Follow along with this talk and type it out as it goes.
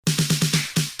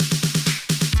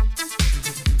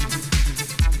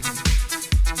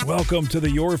Welcome to the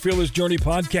Your Fearless Journey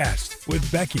podcast with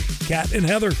Becky, Kat, and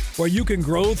Heather, where you can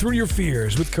grow through your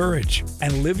fears with courage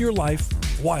and live your life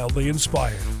wildly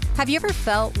inspired. Have you ever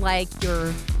felt like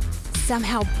you're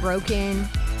somehow broken,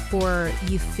 or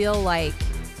you feel like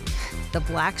the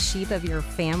black sheep of your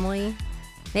family?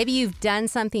 Maybe you've done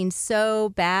something so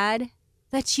bad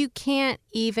that you can't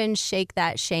even shake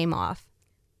that shame off.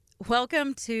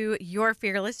 Welcome to Your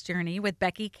Fearless Journey with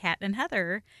Becky, Kat, and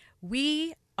Heather.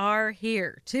 We are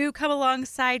here to come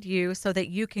alongside you so that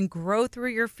you can grow through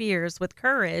your fears with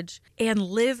courage and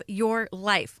live your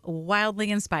life wildly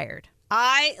inspired.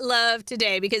 I love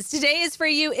today because today is for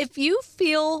you if you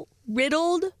feel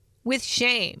riddled with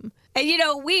shame. And, you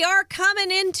know, we are coming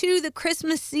into the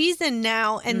Christmas season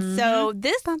now. And so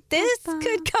this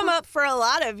could come up for a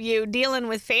lot of you dealing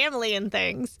with family and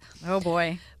things. Oh,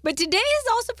 boy. But today is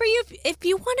also for you if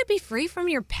you want to be free from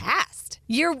your past.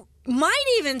 You might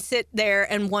even sit there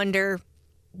and wonder,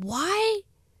 why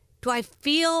do I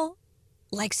feel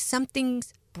like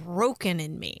something's broken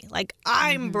in me? Like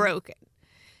I'm broken.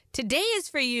 Today is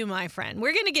for you, my friend.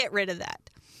 We're going to get rid of that.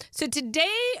 So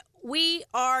today we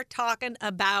are talking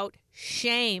about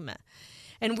shame.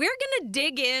 And we're going to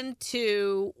dig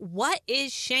into what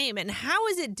is shame and how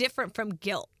is it different from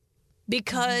guilt?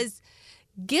 Because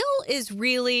guilt is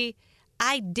really,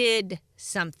 I did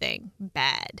something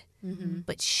bad.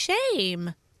 But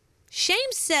shame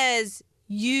says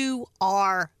you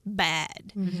are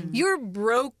bad. You're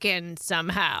broken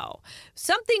somehow.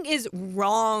 Something is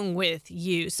wrong with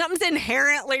you. Something's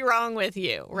inherently wrong with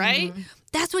you, right?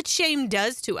 That's what shame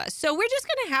does to us. So we're just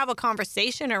going to have a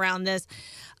conversation around this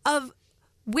of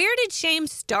where did shame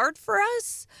start for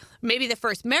us? Maybe the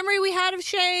first memory we had of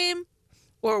shame,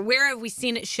 or where have we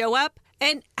seen it show up?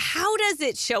 And how does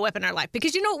it show up in our life?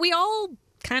 Because, you know, we all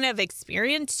kind of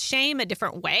experience shame a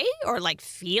different way or like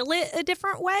feel it a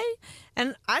different way.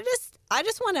 And I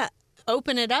just want to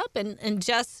open it up and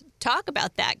just talk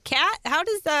about that. Kat, how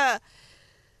does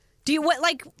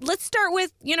let's start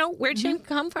with, you know, where'd shame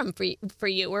come from for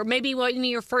you? Or maybe one of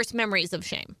your first memories of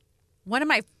shame? One of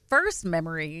my first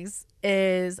memories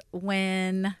is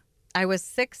when I was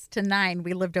 6 to 9.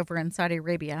 We lived over in Saudi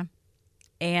Arabia,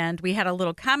 and we had a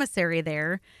little commissary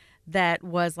there that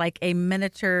was like a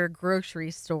miniature grocery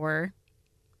store.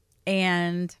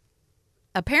 And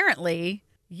apparently,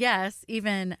 yes,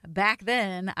 even back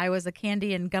then, I was a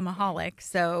candy and gumaholic.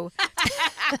 So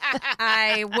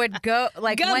I would go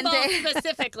like one day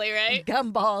specifically, right?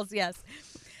 Gumballs, yes.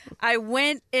 I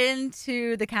went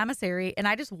into the commissary and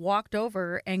I just walked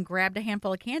over and grabbed a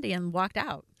handful of candy and walked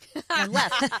out and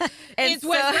left. And it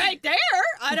was right there.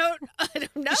 I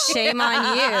don't know. Shame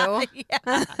on you.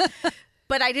 Yeah.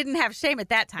 But I didn't have shame at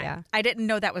that time. Yeah. I didn't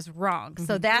know that was wrong.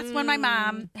 So that's when my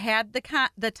mom had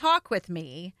the talk with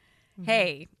me.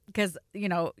 Hey, because, you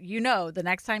know, the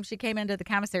next time she came into the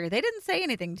commissary, they didn't say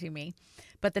anything to me.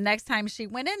 But the next time she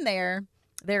went in there,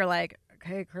 they're like,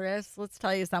 okay, Chris, let's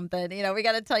tell you something. You know, we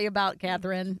got to tell you about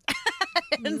Catherine.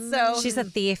 And so she's a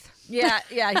thief. Yeah,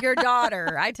 your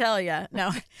daughter, I tell you.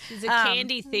 No. She's a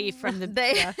candy thief from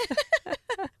the...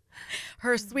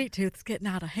 Her sweet tooth's getting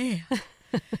out of hand.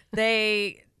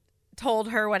 They told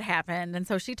her what happened, and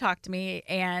so she talked to me,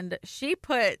 and she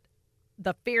put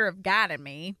the fear of God in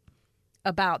me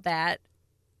about that.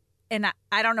 And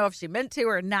I don't know if she meant to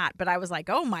or not, but I was like,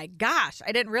 oh my gosh,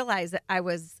 I didn't realize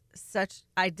that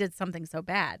I did something so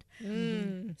bad.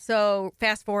 So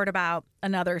fast forward about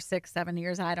another 6-7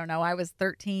 years, I don't know. I was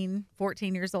 13,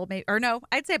 14 years old, maybe, or no,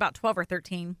 I'd say about 12 or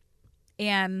 13.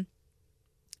 And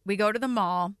we go to the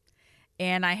mall,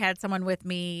 and I had someone with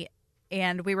me.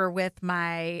 And we were with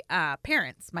my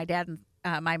parents, my dad,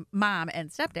 and my mom and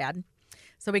stepdad.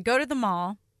 So we go to the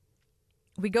mall.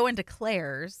 We go into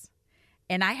Claire's,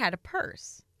 and I had a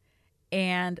purse.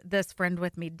 And this friend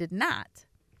with me did not.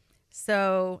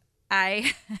 So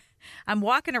I'm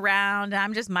walking around.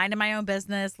 I'm just minding my own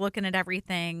business, looking at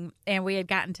everything. And we had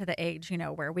gotten to the age, you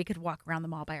know, where we could walk around the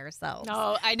mall by ourselves.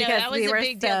 Oh, I know. That was a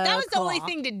big deal. That was the only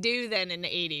thing to do then in the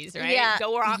 80s, right? Yeah.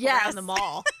 Go walk around the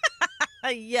mall.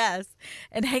 Yes.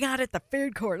 And hang out at the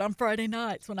food court on Friday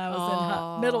nights when I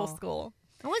was in middle school.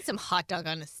 I want some hot dog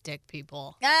on a stick,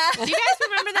 people. Do you guys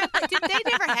remember that?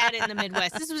 They never had it in the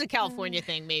Midwest. This was a California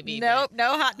thing, maybe. Nope,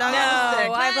 no hot dog on a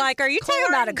stick. I'm like, are you talking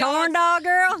about a corn dog,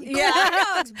 girl? Yeah.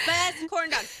 Corn dogs, best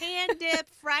corn dog. Hand dip,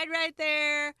 fried right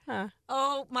there. Huh.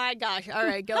 Oh, my gosh. All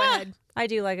right, go ahead. I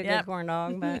do like a good corn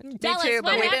dog, but... Me too,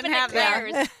 but we didn't have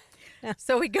that.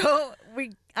 So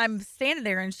I'm standing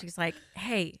there, and she's like,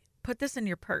 hey, put this in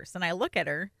your purse. And I look at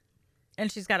her,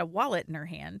 and she's got a wallet in her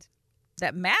hand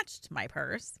that matched my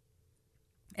purse.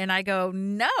 And I go,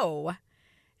 no.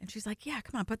 And she's like, yeah,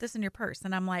 come on, put this in your purse.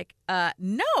 And I'm like,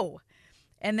 no.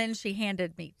 And then she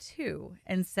handed me 2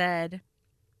 and said,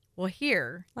 well,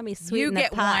 here, Let me sweeten you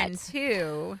get the pot. one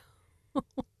too.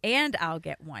 And I'll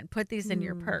get one. Put these in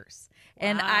your purse.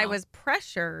 And I was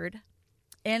pressured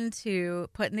into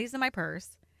putting these in my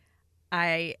purse.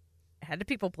 I had to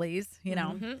people please, you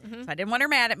know. So I didn't want her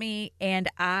mad at me. And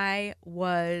I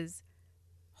was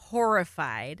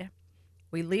horrified.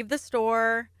 We leave the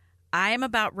store. I am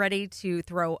about ready to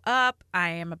throw up. I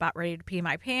am about ready to pee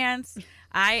my pants.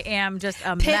 I am just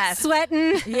a Pit mess.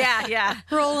 sweating. Yeah.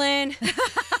 Rolling.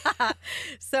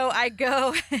 So I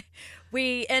go,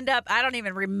 we end up, I don't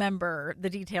even remember the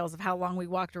details of how long we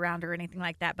walked around or anything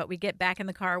like that, but we get back in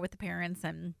the car with the parents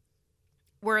and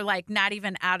we're like not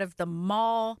even out of the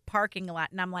mall parking lot.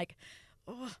 And I'm like,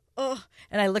 oh.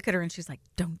 And I look at her and she's like,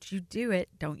 don't you do it.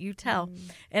 Don't you tell.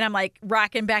 And I'm like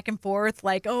rocking back and forth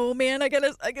like, oh man, I gotta.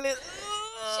 She's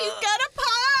got a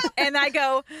pop. And I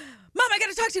go, Mom, I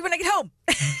gotta talk to you when I get home.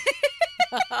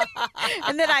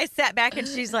 And then I sat back and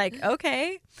she's like,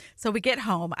 okay. So we get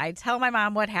home. I tell my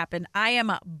mom what happened. I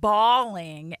am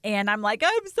bawling and I'm like,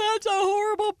 I'm such a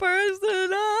horrible person.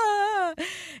 Ah.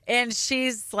 And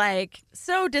she's like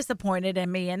so disappointed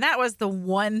in me. And that was the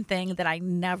one thing that I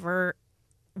never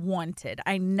wanted.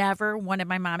 I never wanted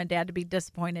my mom and dad to be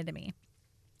disappointed in me.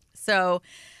 So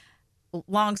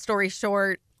long story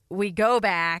short, we go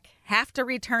back, have to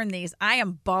return these. I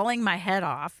am bawling my head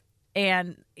off.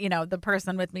 And, you know, the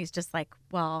person with me is just like,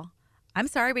 well, I'm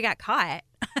sorry we got caught,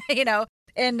 you know,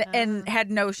 and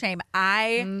had no shame.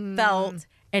 I felt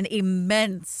an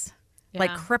immense,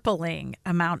 like crippling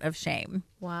amount of shame.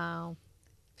 Wow.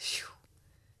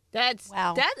 That's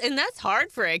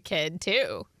hard for a kid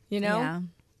too, you know? Yeah.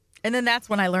 And then that's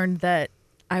when I learned that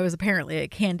I was apparently a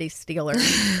candy stealer.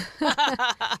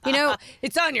 You know,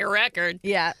 It's on your record.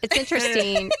 Yeah. it's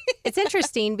interesting. It's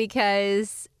interesting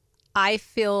because I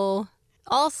feel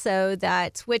also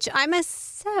that, which I'm a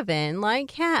 7, like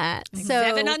Kat. So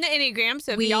 7 on the Enneagram.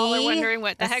 So if y'all are wondering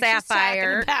what the a heck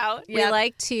sapphire. she's talking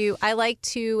about. I like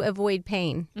to avoid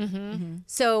pain.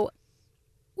 So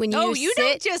when you you sit,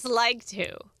 don't just like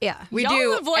to. yeah. We Y'all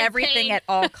do avoid everything pain at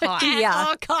all costs. At Yeah.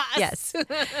 all costs. Yes.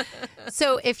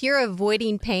 So if you're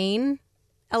avoiding pain,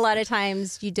 a lot of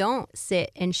times you don't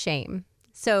sit in shame.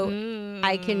 So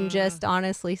I can just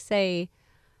honestly say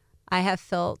I have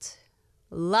felt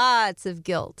lots of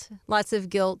guilt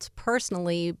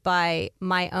personally by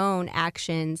my own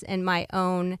actions and my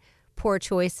own poor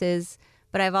choices.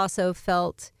 But I've also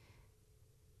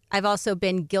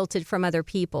been guilted from other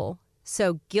people.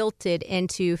 So guilted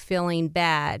into feeling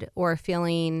bad or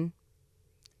feeling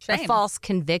a Shame. false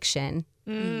conviction.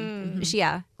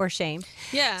 Yeah, or shame.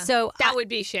 Yeah. So that would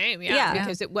be shame. Yeah.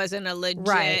 Because it wasn't a legit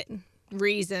Right.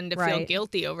 reason to feel Right.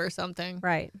 guilty over something.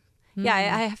 Right. Yeah,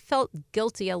 I have felt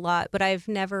guilty a lot, but I've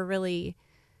never really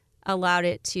allowed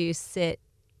it to sit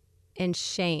in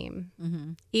shame.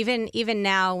 Even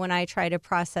now when I try to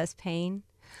process pain,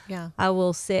 Yeah. I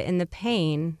will sit in the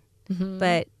pain,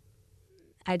 but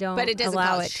I don't But it doesn't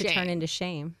allow cause it to turn shame. into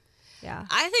shame. Yeah.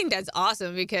 I think that's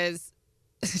awesome because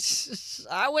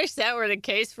I wish that were the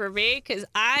case for me because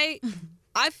I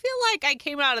feel like I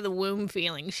came out of the womb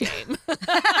feeling shame.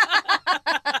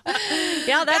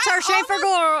 Yeah, that's our shameful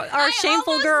girl. Our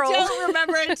shameful girl. I don't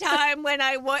remember a time when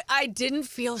I didn't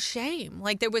feel shame.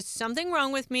 Like there was something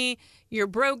wrong with me. You're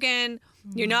broken.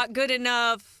 You're not good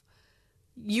enough.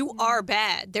 You are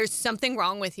bad. There's something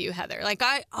wrong with you, Heather. Like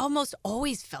I almost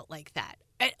always felt like that.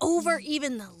 And over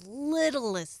even the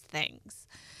littlest things.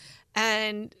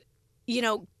 And, you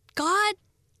know,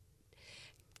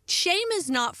 shame is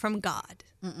not from God.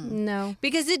 No.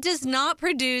 Because it does not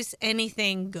produce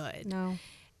anything good. No.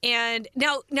 And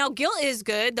now guilt is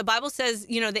good. The Bible says,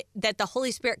 you know, that the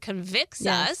Holy Spirit convicts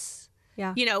us,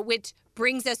 Yeah. you know, which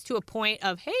brings us to a point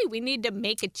of, hey, we need to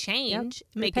make a change,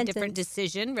 make a different Repentance.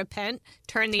 decision, repent,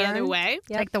 turn the other way,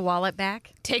 Yep. Take the wallet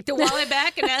back. take the wallet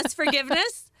back and ask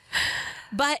forgiveness.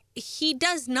 But he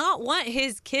does not want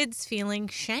his kids feeling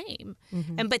shame.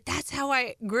 But that's how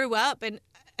I grew up. And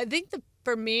I think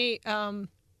for me,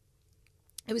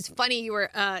 it was funny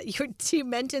you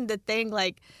mentioned the thing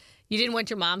like you didn't want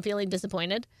your mom feeling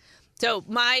disappointed. So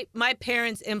my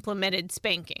parents implemented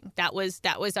spanking. That was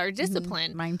our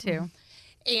discipline. Mine too.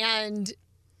 And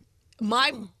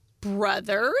my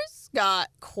brothers got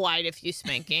quite a few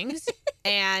spankings,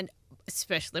 and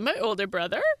especially my older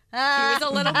brother. He was a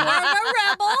little more of a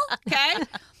rebel. Okay.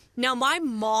 Now my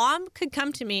mom could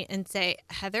come to me and say,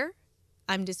 Heather,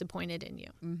 I'm disappointed in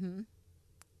you.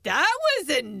 That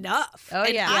was enough. Oh,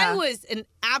 and yeah. I was an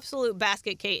absolute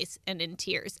basket case and in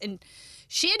tears. And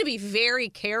she had to be very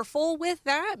careful with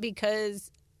that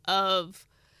because of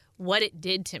what it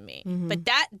did to me. But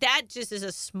that just is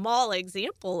a small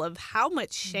example of how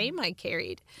much shame I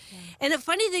carried. Yeah. And the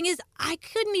funny thing is, I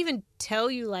couldn't even tell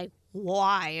you like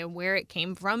why and where it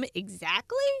came from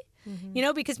exactly, you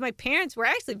know, because my parents were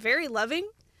actually very loving,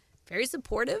 very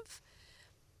supportive,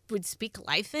 would speak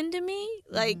life into me.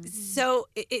 Like, so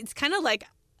it's kind of like,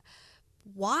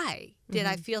 why did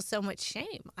I feel so much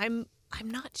shame? I'm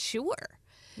not sure.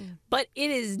 But it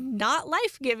is not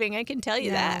life-giving, I can tell you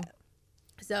that.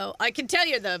 So I can tell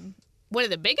you one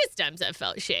of the biggest times I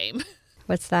felt shame.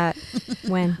 What's that?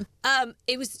 When?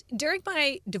 It was during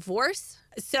my divorce.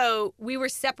 So we were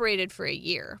separated for a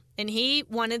year, and he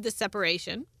wanted the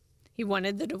separation. He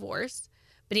wanted the divorce,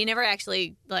 but he never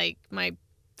actually, like, my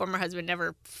former husband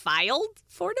never filed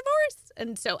for divorce.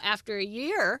 And so after a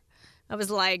year, I was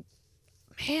like,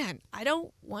 man, I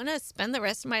don't want to spend the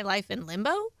rest of my life in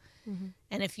limbo.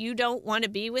 And if you don't want to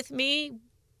be with me,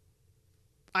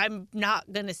 I'm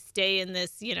not going to stay in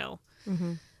this, you know,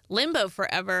 limbo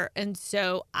forever. And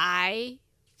so I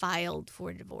filed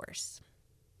for divorce.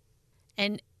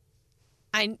 And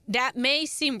that may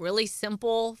seem really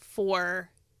simple for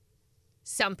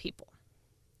some people,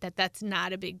 that's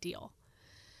not a big deal.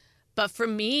 But for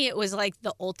me, it was like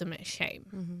the ultimate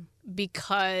shame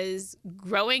because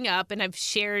growing up, and I've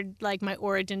shared like my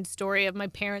origin story of my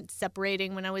parents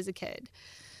separating when I was a kid.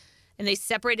 And they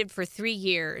separated for 3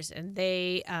 years, and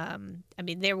they,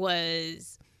 there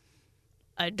was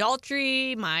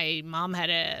adultery. My mom had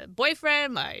a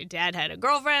boyfriend. My dad had a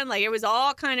girlfriend. Like, it was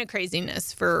all kind of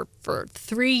craziness for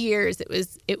 3 years.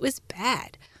 It was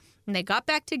bad. And they got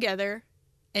back together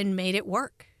and made it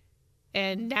work.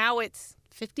 And now it's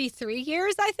 53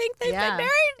 years, I think they've been married.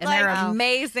 And they're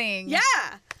amazing. Yeah.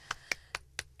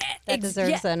 That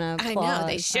deserves an applause. I know,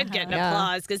 they should get an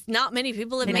applause because not many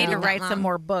people have They made need it to that write long. some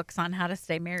more books on how to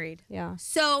stay married. Yeah.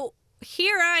 So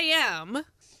here I am,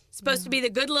 supposed to be the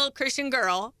good little Christian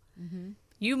girl.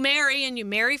 You marry, and you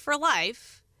marry for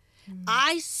life.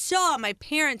 I saw my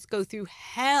parents go through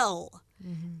hell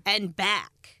and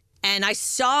back. And I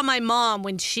saw my mom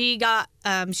when she got,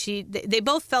 they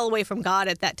both fell away from God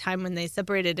at that time when they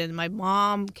separated. And my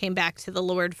mom came back to the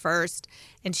Lord first.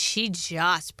 And she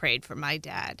just prayed for my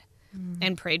dad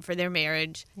and prayed for their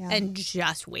marriage and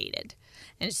just waited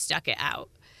and stuck it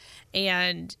out.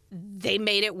 And they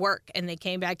made it work, and they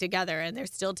came back together, and they're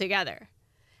still together.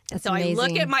 And so amazing. I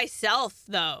look at myself,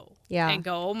 though, and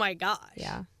go, oh, my gosh,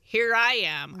 here I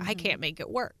am. I can't make it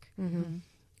work.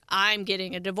 I'm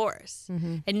getting a divorce.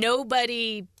 And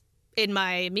nobody in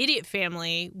my immediate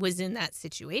family was in that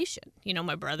situation. You know,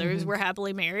 my brothers were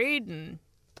happily married, and,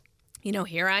 you know,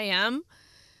 here I am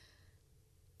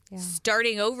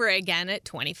starting over again at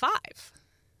 25.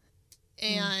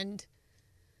 And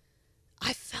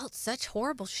I felt such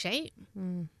horrible shame.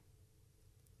 And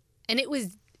it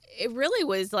really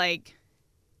was like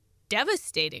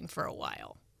devastating for a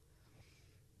while.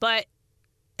 But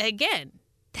again,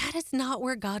 that is not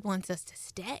where God wants us to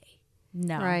stay.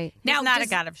 No. Right. He's Now, not a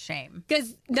God of shame.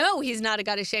 Because, no, he's not a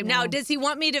God of shame. No. Now, does he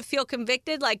want me to feel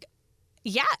convicted? Like,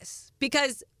 yes.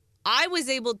 Because I was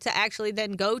able to actually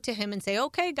then go to him and say,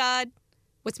 okay, God,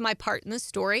 what's my part in this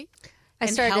story? I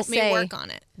And started help to me say work on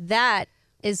it. that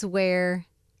is where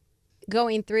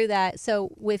going through that.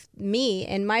 So with me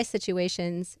in my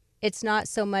situations, it's not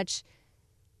so much,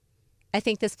 I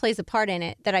think this plays a part in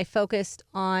it, that I focused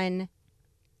on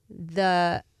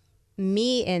the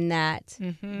me in that,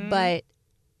 but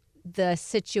the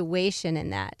situation in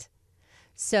that.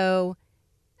 So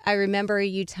I remember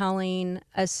you telling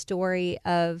a story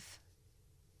of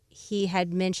he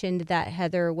had mentioned that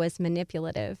Heather was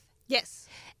manipulative. Yes.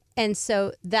 And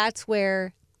so that's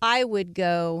where I would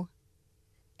go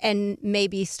and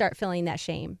maybe start feeling that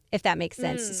shame, if that makes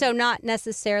sense. So not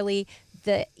necessarily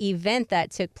the event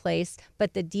that took place,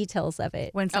 but the details of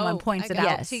it. When someone Oh, points I it got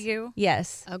out Yes. to you.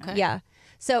 Yes. Okay. Yeah.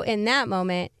 So in that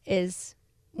moment is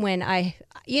when I,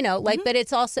 you know, like, but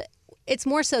it's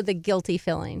more so the guilty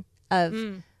feeling of,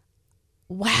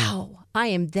 wow, I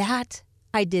am that,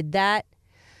 I did that.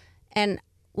 And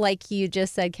like you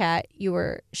just said, Kat, you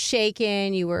were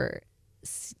shaken, you were,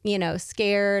 you know,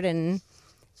 scared. And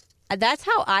that's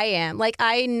how I am. Like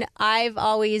I've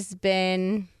always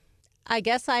been, I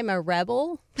guess I'm a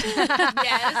rebel.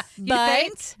 Yes.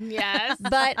 But Yes.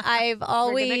 but I've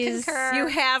always concur. You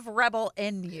have rebel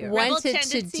in you. Rebel wanted to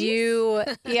tendencies? do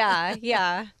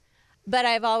yeah. But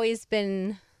I've always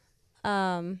been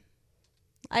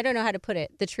I don't know how to put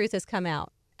it. The truth has come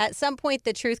out. At some point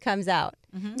the truth comes out.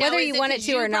 Now, Whether is you it want it 'cause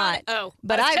to you or brought not. it? Oh,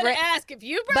 But I was I gonna bring- ask if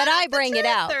you brought But I out the bring it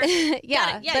truth out. or-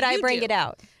 Yeah, Yeah, but I you bring do. it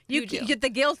out. You the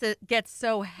guilt gets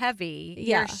so heavy.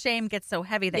 Yeah. Your shame gets so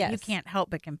heavy that you Yes. can't help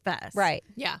but confess. Right.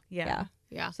 Yeah. Yeah.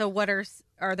 Yeah. So what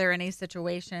are there any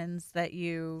situations that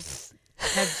you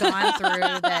have gone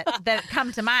through that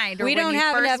come to mind? Or We when don't you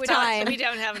have first- enough time. We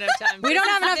don't have enough time. We don't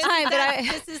have enough time,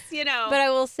 but this is, you know. But I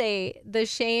will say the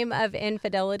shame of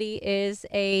infidelity is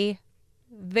a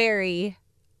very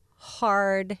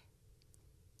hard,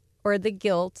 or the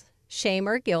guilt, shame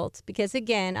or guilt, because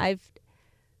again,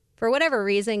 for whatever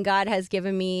reason, God has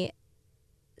given me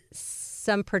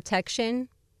some protection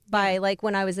by, like,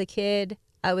 when I was a kid,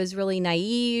 I was really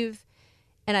naive,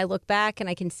 and I look back and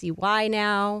I can see why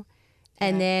now.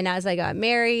 And then as I got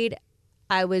married,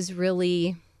 I was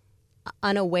really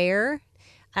unaware,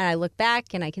 and I look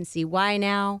back and I can see why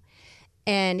now.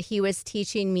 And he was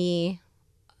teaching me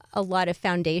a lot of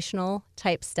foundational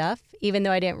type stuff, even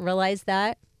though I didn't realize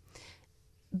that.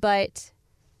 But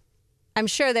I'm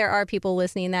sure there are people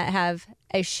listening that have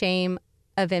a shame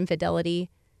of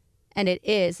infidelity, and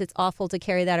it's awful to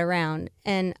carry that around.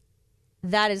 And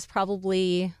that is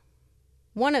probably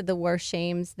one of the worst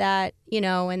shames that,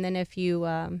 and then if you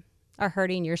are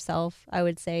hurting yourself, I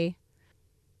would say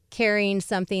carrying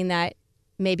something that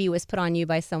maybe was put on you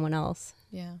by someone else.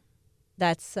 Yeah.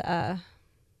 That's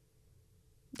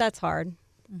hard.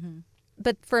 Mm-hmm.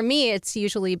 But for me, it's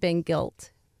usually been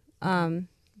guilt,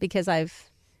 because I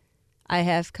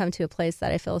have come to a place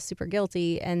that I feel super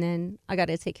guilty, and then I got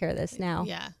to take care of this now.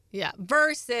 Yeah. Yeah.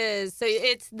 Versus, so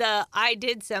it's the I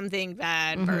did something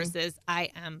bad versus I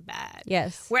am bad.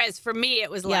 Yes. Whereas for me, it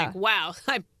was like, wow,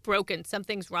 I'm broken.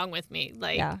 Something's wrong with me.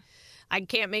 Like, I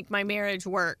can't make my marriage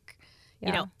work,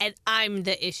 and I'm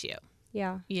the issue.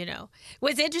 Yeah.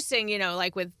 What's interesting,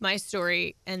 like with my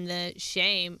story and the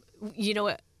shame,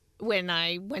 when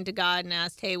I went to God and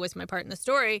asked, hey, what's my part in the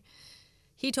story?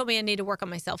 He told me I need to work on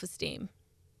my self-esteem.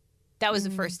 That was the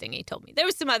first thing he told me. There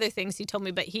was some other things he told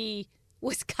me, but he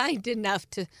was kind enough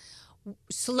to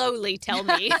slowly tell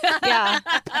me. Yeah.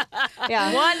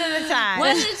 One at a time.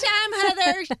 One at a time,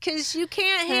 Heather, because you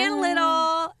can't handle it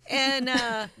all. And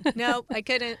no, I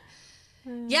couldn't.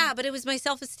 Yeah, but it was my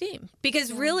self-esteem,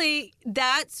 because really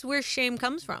that's where shame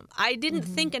comes from. I didn't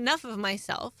think enough of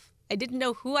myself. I didn't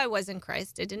know who I was in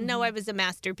Christ. I didn't know I was a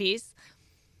masterpiece.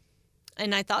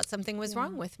 And I thought something was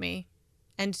wrong with me.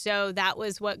 And so that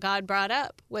was what God brought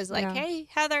up, was like, hey,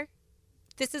 Heather,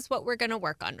 this is what we're going to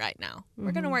work on right now.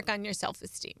 We're going to work on your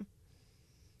self-esteem.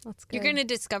 That's good. You're going to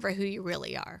discover who you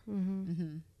really are,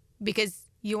 because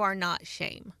you are not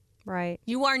shame. Right.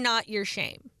 You are not your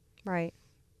shame. Right.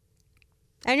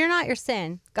 And you're not your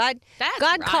sin. God That's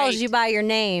calls right. you by your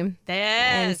name, Yes.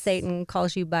 and Satan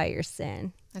calls you by your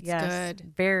sin. That's Yes.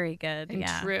 good Very good. and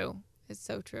Yeah. true. It's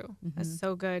so true. That's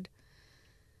so good.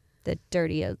 The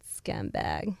dirty old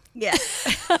scumbag. Yeah.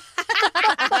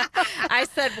 I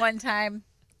said one time,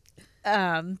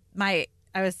 I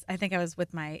think I was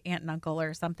with my aunt and uncle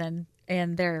or something,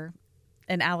 and they're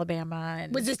in Alabama.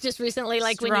 And Was this just recently,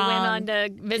 like when you went on to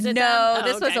visit them? No, Oh,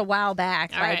 this was okay. a while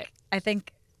back. All right. I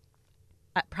think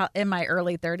in my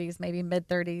early 30s, maybe mid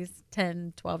 30s,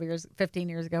 10, 12 years, 15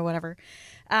 years ago, whatever.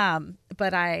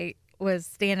 But I was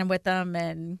standing with them,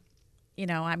 and,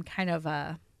 I'm kind of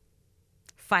a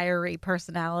fiery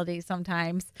personality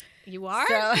sometimes. You are?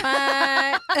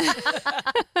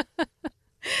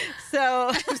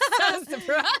 So, I'm so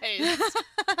surprised.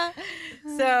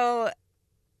 so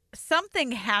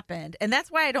something happened, and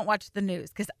that's why I don't watch the news,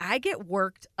 because I get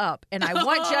worked up, and I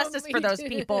want justice me for those too.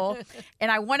 people, and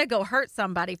I want to go hurt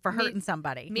somebody for hurting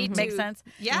somebody. me Makes too. sense?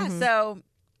 Yes.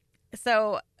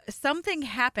 So something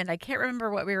happened. I can't remember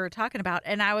what we were talking about,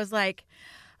 and I was like,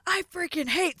 I freaking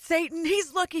hate Satan.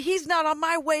 He's lucky he's not on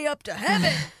my way up to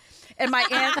heaven. And my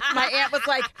aunt was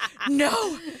like,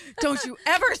 no, don't you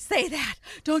ever say that.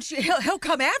 Don't you? He'll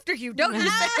come after you. Don't you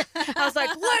say it. I was like,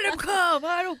 let him come.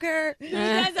 I don't care.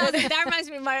 That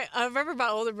reminds me of I remember my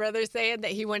older brother saying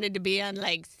that he wanted to be on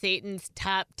like Satan's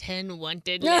top 10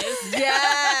 wanted list.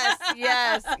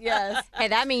 Yes. Hey,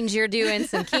 that means you're doing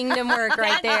some kingdom work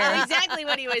right That's there. exactly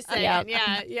what he was saying.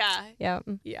 Yep. Yeah.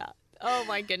 Yep. Oh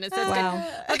my goodness. That's Wow.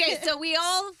 good. Okay, so we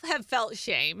all have felt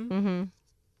shame,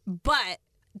 Mm-hmm. but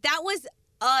that was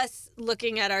us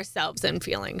looking at ourselves and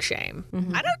feeling shame.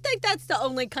 Mm-hmm. I don't think that's the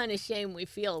only kind of shame we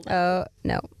feel. Oh,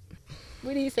 no.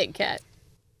 What do you think, Kat?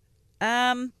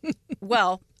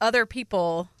 Well, other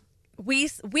people, we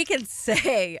can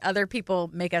say other people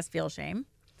make us feel shame,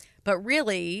 but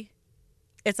really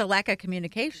it's a lack of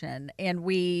communication, and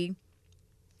we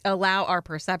allow our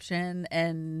perception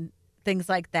and things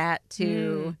like that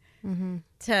to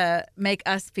make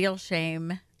us feel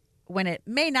shame when it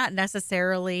may not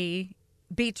necessarily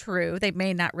be true. They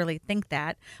may not really think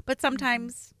that, but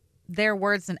sometimes their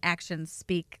words and actions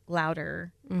speak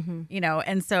louder,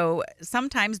 and so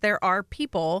sometimes there are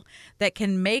people that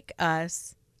can make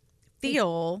us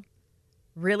feel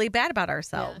really bad about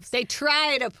ourselves. They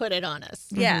try to put it on us.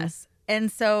 Yes. And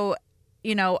so,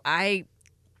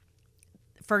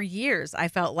 for years, I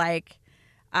felt like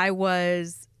I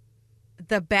was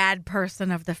the bad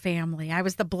person of the family. I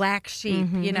was the black sheep,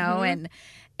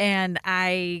 and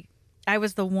I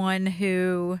was the one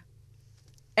who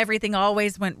everything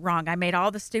always went wrong. I made all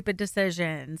the stupid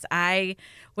decisions. I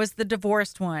was the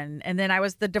divorced one, and then I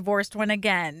was the divorced one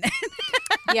again.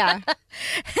 Yeah.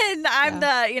 And I'm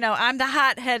the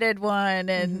hot-headed one,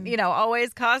 and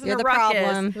always causing You're a the ruckus.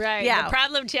 problem. Right. Yeah. The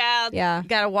problem child. Yeah.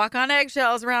 Got to walk on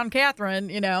eggshells around Catherine,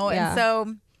 and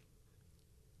so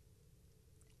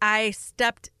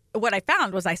what I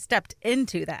found was I stepped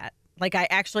into that. Like I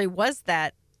actually was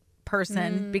that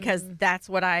person because that's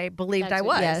what I believed I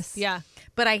was. Yes. Yeah.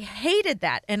 But I hated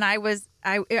that, and I was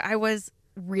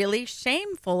really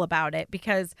shameful about it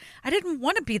because I didn't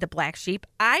want to be the black sheep.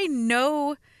 I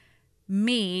know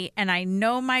me and I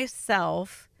know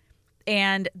myself,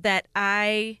 and that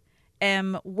I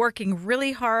am working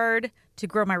really hard to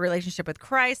grow my relationship with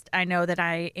Christ. I know that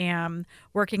I am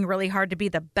working really hard to be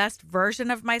the best version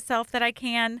of myself that I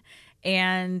can,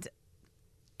 and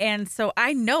so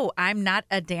I know I'm not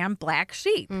a damn black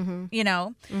sheep,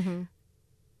 Mm-hmm.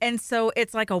 And so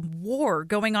it's like a war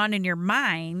going on in your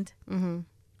mind. Mm-hmm.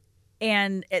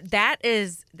 And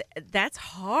that's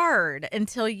hard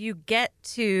until you get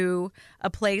to a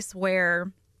place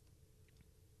where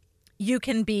you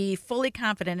can be fully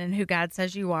confident in who God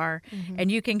says you are,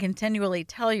 and you can continually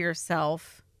tell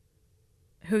yourself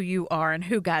who you are and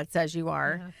who God says you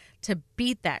are to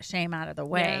beat that shame out of the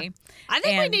way. Yeah. I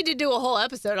think we need to do a whole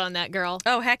episode on that, girl.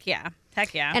 Oh, heck yeah.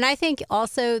 Heck yeah. And I think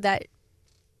also that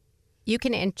you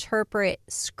can interpret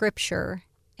scripture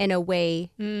in a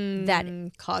way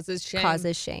that causes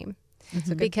shame. That's a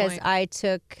good because point.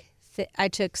 I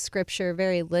took scripture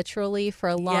very literally for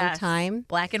a long time.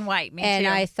 Black and white, me and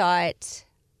too. I thought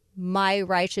my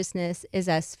righteousness is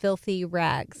as filthy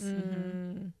rags.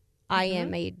 I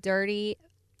am a dirty,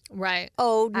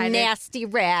 nasty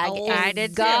rag. I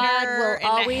did too. God will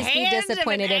always be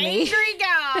disappointed in me. Angry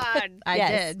God. I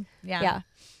Yes. did. Yeah. Yeah.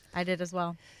 I did as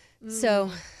well. So,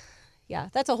 yeah,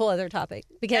 that's a whole other topic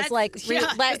because, That's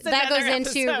that goes another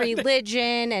into episode.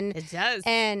 religion and It does.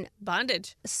 and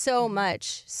Bondage. so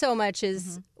much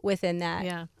is within that.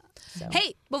 Yeah. So.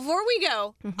 Hey, before we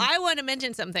go, I want to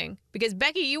mention something because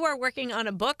Becky, you are working on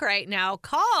a book right now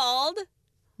called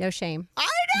No shame. I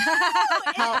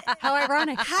know. How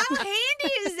ironic. How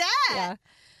handy is that? Yeah.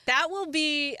 That will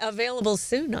be available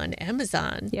soon on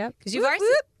Amazon. Yep. Because you've already,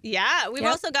 we've Yep.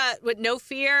 also got with No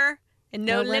Fear and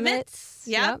No, No Limits. Limits.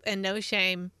 Yep. Yep. And No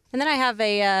Shame. And then I have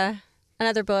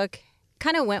another book.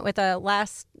 Kind of went with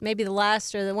maybe the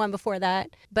last or the one before that,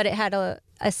 but it had a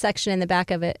section in the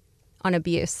back of it on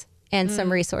abuse and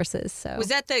some resources. So Was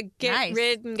that the Get Nice.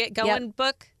 Rid and Get Going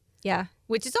book? yeah,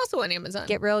 Which is also on Amazon.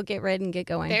 get real, get rid, and get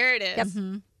going. There it is.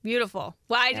 Yep. Beautiful.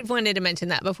 Well, I wanted to mention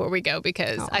that before we go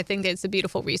because I think it's a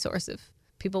beautiful resource if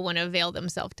people want to avail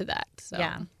themselves to that. So.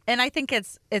 Yeah. And I think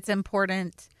it's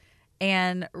important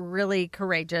and really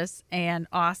courageous and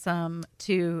awesome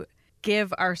to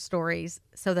give our stories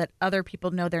so that other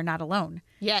people know they're not alone.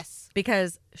 Yes.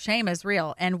 Because shame is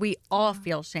real and we all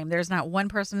feel shame. There's not one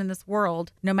person in this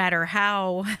world, no matter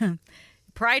how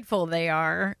prideful they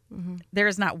are, there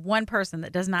is not one person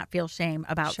that does not feel shame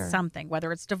about something,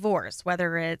 whether it's divorce,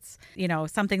 whether it's,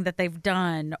 something that they've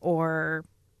done or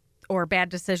bad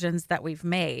decisions that we've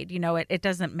made. It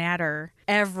doesn't matter.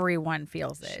 Everyone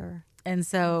feels it. Sure. And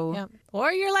so, Yep.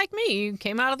 Or you're like me. You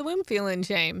came out of the womb feeling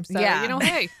shame. So, Yeah.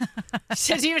 Hey,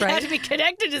 shouldn't even have to be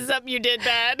connected to something you did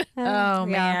bad. oh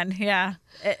man, yeah.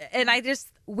 And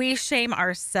we shame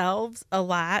ourselves a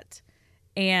lot.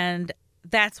 And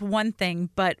that's one thing.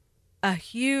 But a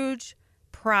huge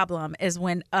problem is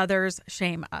when others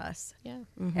shame us. Yeah.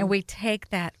 And we take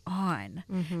that on.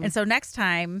 And so next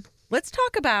time, let's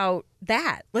talk about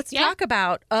that. Let's talk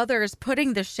about others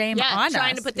putting the shame on us.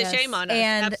 Trying to put the shame on us.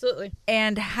 And- Absolutely.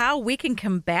 And how we can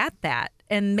combat that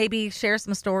and maybe share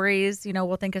some stories.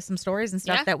 We'll think of some stories and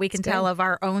stuff Yeah, that we can that's tell good. of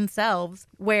our own selves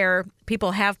where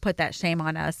people have put that shame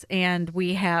on us and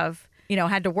we have,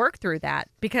 had to work through that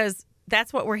because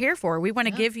that's what we're here for. We want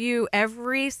to give you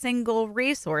every single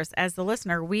resource as the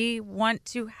listener. We want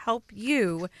to help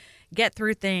you get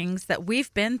through things that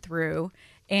we've been through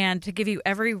and to give you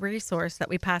every resource that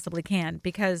we possibly can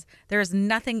because there is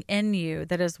nothing in you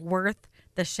that is worth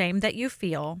the shame that you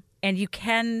feel, and you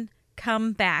can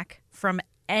come back from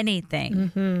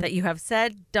anything that you have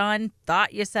said, done,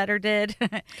 thought you said or did.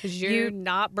 Because you're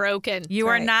not broken. You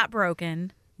are not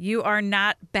broken. You are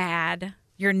not bad.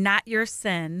 You're not your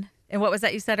sin. And what was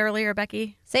that you said earlier,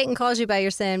 Becky? Satan calls you by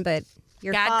your sin, but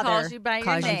your God Father calls you by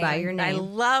your name. I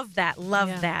love that. Love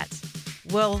that.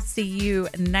 We'll see you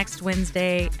next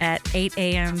Wednesday at 8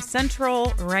 a.m.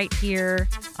 Central right here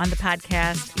on the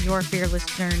podcast, Your Fearless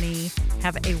Journey.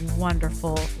 Have a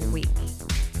wonderful week.